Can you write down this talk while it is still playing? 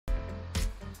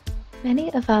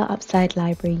Many of our UpSlide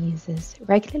library users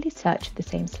regularly search for the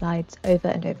same slides over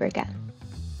and over again.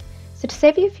 So to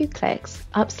save you a few clicks,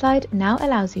 UpSlide now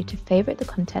allows you to favourite the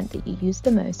content that you use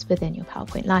the most within your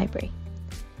PowerPoint library.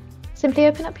 Simply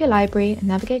open up your library and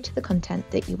navigate to the content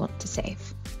that you want to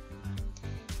save.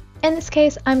 In this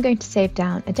case, I'm going to save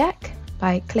down a deck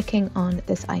by clicking on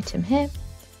this item here,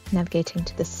 navigating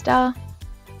to the star.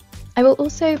 I will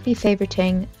also be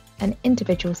favouriting an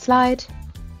individual slide,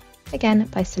 again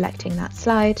by selecting that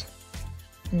slide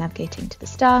and navigating to the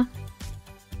star.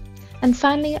 And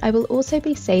finally, I will also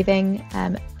be saving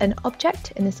an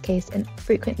object, in this case a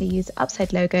frequently used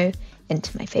UpSlide logo,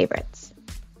 into my favourites.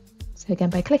 So again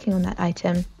by clicking on that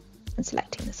item and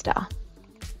selecting the star.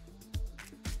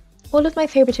 All of my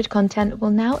favorited content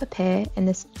will now appear in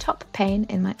this top pane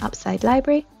in my UpSlide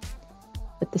library,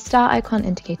 with the star icon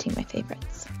indicating my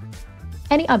favorites.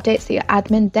 Any updates that your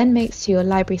admin then makes to your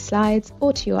library slides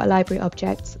or to your library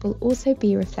objects will also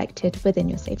be reflected within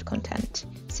your saved content,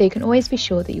 so you can always be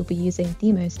sure that you'll be using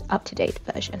the most up-to-date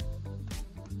version.